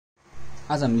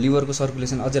आज हामी लिभरको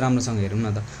सर्कुलेसन अझै राम्रोसँग हेरौँ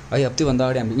न त है। अब त्योभन्दा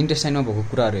अगाडि हामी इन्टेस्टाइनमा भएको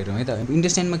कुराहरू हेरौँ है त।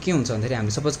 इन्टेस्टाइनमा के हुन्छ भन्दाखेरि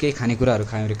हामी सपोज केही खानेकुराहरू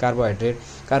खायौँ अरे,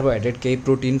 कार्बोहाइड्रेट केही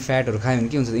प्रोटिन फ्याटहरू खायौँ भने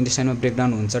के हुन्छ, इन्टेस्टाइनमा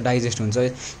ब्रेकडाउन हुन्छ, डाइजेस्ट हुन्छ,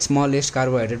 स्मलेस्ट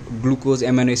कार्बोहाइड्रेट ग्लुकोज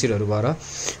एमिनो एसिडहरू भएर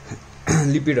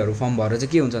लिपिडहरू फर्म भएर चाहिँ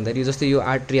के हुन्छ भन्दाखेरि जस्तै यो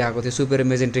आर्ट्री आएको थियो, सुपेरियर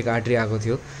मेजेन्ट्रिक आर्ट्री आएको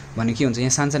थियो भने के हुन्छ, यहाँ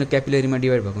सानो क्यापिलरीमा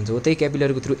डिभाइड भएको हुन्छ, हो त्यही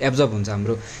क्यापिलरीको थ्रु एब्जर्ब हुन्छ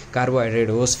हाम्रो कार्बोहाइड्रेट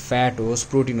होस्, फ्याट होस्,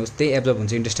 प्रोटिन होस्, त्यही एब्जर्ब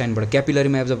हुन्छ इन्टेस्टाइनबाट,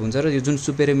 क्यापिलरीमा एब्जर्ब हुन्छ। र यो जुन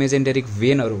सुपेरियर मेजेन्टेरिक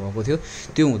भेनहरू भएको थियो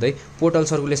त्यो हुँदै पोर्टल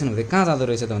सर्कुलेसन हुँदै कहाँ जाँदो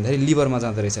रहेछ त भन्दाखेरि लिभरमा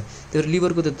जाँदो रहेछ। त्यो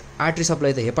लिभरको त आर्ट्री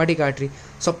सप्लाई त हेपाटिक आर्ट्री,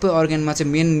 सबै अर्ग्यानमा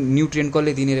चाहिँ मेन न्युट्रिएन्ट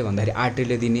कसले दिने रे भन्दाखेरि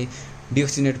आर्ट्रीले दिने,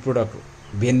 डिओक्सिनेट प्रोडक्ट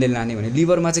भेनले लाने भने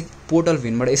लिभरमा चाहिँ पोर्टल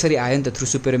भेनबाट यसरी आयो नि त, थ्रु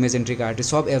सुपेरियर मेजेन्ट्रिक आर्ट्री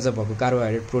सब एब्जर्ब भएको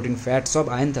कार्बोहाइड्रेट प्रोटिन फ्याट सब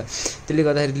आयो नि त। त्यसले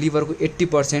गर्दाखेरि लिभरको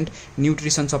 80%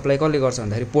 न्युट्रिसन सप्लाई कसले गर्छ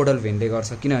भन्दाखेरि पोर्टल भेनले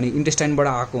गर्छ, किनभने इन्टेस्टाइनबाट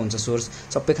आएको हुन्छ सोर्स,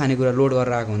 सबै खानेकुरा लोड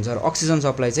गरेर आएको हुन्छ। र अक्सिजन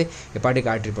सप्लाई चाहिँ हेपाटिक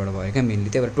आर्ट्रीबाट भयो क्या मेनली,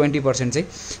 त्यही भएर 20% चाहिँ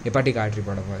हेपाटिक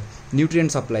आर्ट्रीबाट भयो।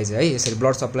 न्युट्रिएन्ट सप्लाई चाहिँ है यसरी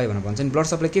ब्लड सप्लाई भनेर भन्छ नि, ब्लड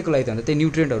सप्लाई के को लागि त भन्दा त्यही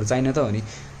न्युट्रिएन्टहरू चाहिन त हो नि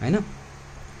होइन।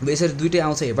 यसरी दुइटै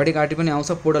आउँछ, हेपाटिक आर्ट्री पनि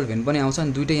आउँछ, पोर्टल भेन पनि आउँछ,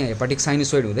 अनि दुइटै यहाँ हेपाटिक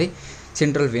साइनोसोइड हुँदै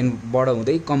सेन्ट्रल भेनबाट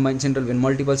हुँदै combine, central van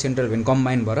multiple central van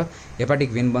combine भएर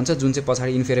हेपाटिक भेन बन्छ, जुन चाहिँ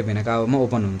पछाडि इन्फेरियर भेना काभामा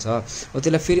ओपन हुन्छ। अब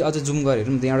त्यसलाई फेरि अझ जुम गरेर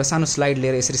हेरौँ, त्यहाँ एउटा सानो स्लाइड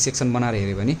लिएर यसरी सेक्सन बनाएर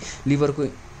हेऱ्यो भने लिभरको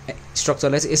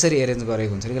स्ट्रक्चरलाई चाहिँ यसरी एरेन्ज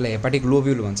गरेको हुन्छ, त्यसलाई हेपाटिक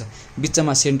लोब्युल भन्छ।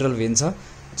 बिचमा सेन्ट्रल भेन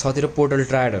छतिर पोर्टल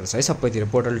ट्रायडहरू छ है, सबैतिर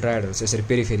पोर्टल ट्रायडहरू छ यसरी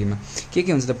पेरिफेरीमा। के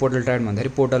हुन्छ त पोर्टल ट्रायड भन्दाखेरि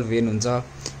पोर्टल भेन हुन्छ,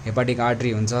 हेपाटिक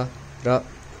आर्ट्री हुन्छ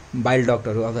र बाइल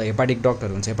डक्टहरू अथवा हेपाटिक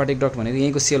डक्टहरू हुन्छ। हेपाटिक डक्ट भनेको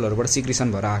यहीँको सेलहरूबाट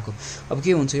सिक्रिसन भएर आएको। अब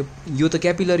के हुन्छ, यो त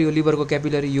क्यापिलरी हो, लिभरको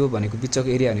क्यापिलरी, यो भनेको बिचको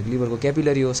एरिया भनेको लिभरको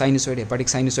क्यापिलरी हो, साइनोसोइड हेपाटिक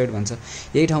साइनोसोइड भन्छ।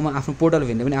 यही ठाउँमा आफ्नो पोर्टल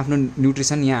भेनले पनि आफ्नो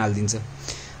न्युट्रिसन यहाँ हालिदिन्छ।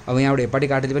 अब यहाँबाट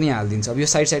हेपाटिक आर्टरीले पनि हालिदिन्छ। अब यो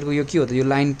साइडको यो के हो त, यो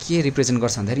लाइन के रिप्रेजेन्ट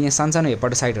गर्छ भन्दाखेरि यहाँ सानो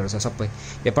हेपाटोसाइटहरू छ, सबै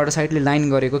हेपाटोसाइटले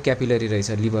लाइन गरेको क्यापिलरी रहेछ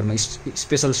लिभरमा,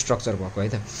 स्पेसल स्ट्रक्चर भएको है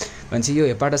त। भनेपछि यो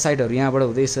हेपाटोसाइटहरू यहाँबाट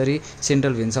हुँदै यसरी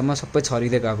सेन्ट्रल भेनसम्म सबै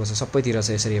छरिँदै गएको छ, सबैतिर छ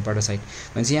यसरी हेपाटोसाइट।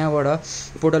 भनेपछि यहाँबाट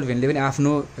पोर्टल भेनले पनि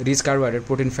आफ्नो रिच कार्बोहाइड्रेट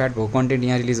प्रोटिन फ्याट भएको कन्टेन्ट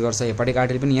यहाँ रिलिज गर्छ, हेपाटिक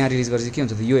आर्टरीले पनि यहाँ रिलिज गर्छ। के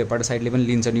हुन्छ त यो हेपाटोसाइटले पनि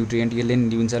लिन्छ न्युट्रिएन्ट, यसले पनि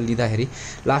लिन्छ, लिँदाखेरि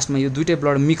लास्टमा यो दुइटै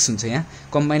ब्लड मिक्स हुन्छ, यहाँ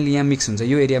कम्बाइनली यहाँ मिक्स हुन्छ,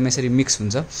 यो एरियामा यसरी मिक्स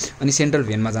हुन्छ अनि सेन्ट्रल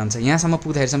भेनमा जान्छ। यहाँसम्म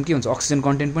पुग्दाखेरिसम्म के हुन्छ, अक्सिजन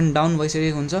कन्टेन्ट पनि डाउन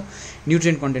भइसकेको हुन्छ,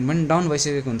 न्युट्रिएन्ट कन्टेन्ट पनि डाउन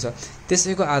भइसकेको हुन्छ।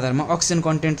 त्यसैको आधारमा अक्सिजन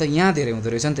कन्टेन्ट त यहाँ धेरै हुँदो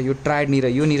रहेछ नि त, यो ट्रायडनिर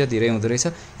योनिर धेरै हुँदो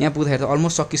रहेछ, यहाँ पुग्दाखेरि त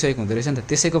अलमोस्ट सकिसकेको हुँदो रहेछ नि त।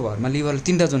 त्यसैको भरमा लिभरले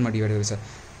 3टा जोनमा डिभाइड गरेको छ।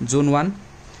 जोन 1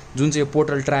 जुन चाहिँ यो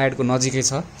पोर्टल ट्रायडको नजिकै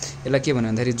छ, यसलाई के भन्यो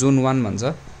भन्दाखेरि जोन 1 भन्छ।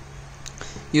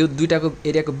 यो दुइटाको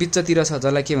एरियाको बिचतिर छ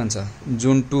जसलाई के भन्छ,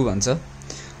 जोन 2 भन्छ।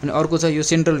 अनि अर्को छ यो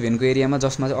सेन्ट्रल भेनको एरियामा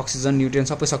जसमा चाहिँ अक्सिजन न्युट्रिएन्ट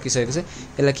सबै सकिसकेको छ,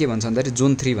 यसलाई के भन्छ भन्दाखेरि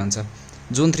जोन 3 भन्छ।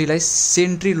 जोन 3 लाई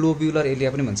सेन्ट्री लोब्युलर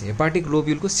एरिया पनि भन्छ। हेपाटिक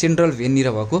लोब्युलको सेन्ट्रल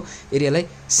भेननिर भएको एरियालाई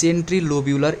सेन्ट्री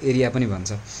लोब्युलर एरिया पनि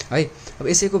भन्छ है। अब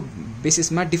यसैको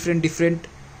बेसिसमा डिफ्रेन्ट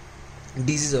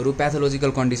डिजिजहरू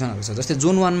प्याथोलोजिकल कन्डिसनहरू छ। जस्तै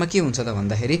जोन 1 मा के हुन्छ त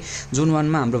भन्दाखेरि जोन 1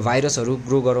 मा हाम्रो भाइरसहरू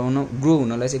ग्रो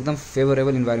हुनलाई चाहिँ एकदम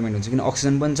फेभरेबल इन्भाइरोमेन्ट हुन्छ, किन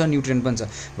अक्सिजन पनि छ न्युट्रिएन्ट पनि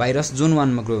छ। भाइरस जोन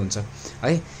 1 मा ग्रो हुन्छ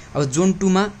है। अब जोन 2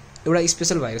 मा एउटा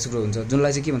स्पेसल भाइरस ग्रो हुन्छ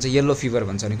जुनलाई चाहिँ के भन्छ, येल्लो फिभर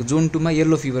भन्छ। भनेको जोन 2 मा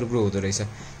येल्लो फिभर ग्रो हुँदो रहेछ,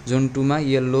 जोन 2 मा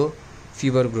येल्लो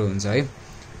फिभर ग्रो हुन्छ है।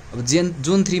 अब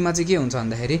जोन 3 मा चाहिँ के हुन्छ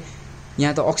भन्दाखेरि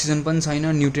यहाँ त अक्सिजन पनि छैन,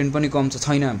 न्युट्रिएन्ट पनि कम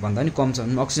छैन भन्दा पनि कम छ,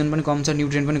 अक्सिजन पनि कम छ,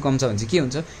 न्युट्रिएन्ट पनि कम छ भने चाहिँ के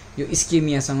हुन्छ, यो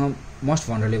स्केमियासँग मोस्ट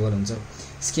भनरेबल हुन्छ।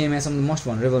 स्केमियासँग मोस्ट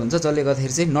भनरेबल हुन्छ, जसले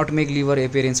गर्दाखेरि चाहिँ नटमेग लिभर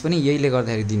एपियरेन्स पनि यहीले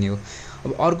गर्दाखेरि दिने हो।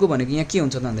 अब अर्को भनेको यहाँ के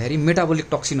हुन्छ भन्दाखेरि मेटाबोलिक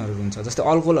टक्सिनहरू हुन्छ। जस्तै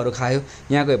अल्कोहलहरू खायो,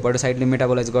 यहाँको हेपाटोसाइटले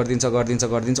मेटाबोलाइज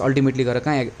गरिदिन्छ, अल्टिमेटली गएर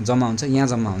कहाँ जम्मा हुन्छ, यहाँ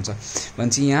जम्मा हुन्छ।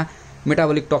 भनेपछि यहाँ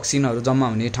मेटाबोलिक टक्सिनहरू जम्मा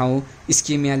हुने ठाउँ,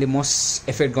 स्केमियाले मोस्ट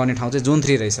एफेक्ट गर्ने ठाउँ चाहिँ जोन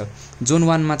 3 रहेछ। जोन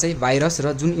 1 मा चाहिँ भाइरस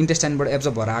र जुन इन्टेस्टाइनबाट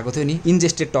एब्जर्ब भएर आएको थियो नि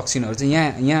इन्जेस्टेड टक्सिनहरू चाहिँ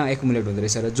यहाँ एकुमुलेट हुँदो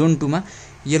रहेछ। र जोन 2 मा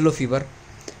येल्लो फिभर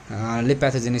ले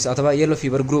प्याथोजेनिस अथवा येल्लो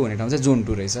फिभर ग्रो हुने ठाउँ चाहिँ जोन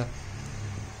 2 रहेछ।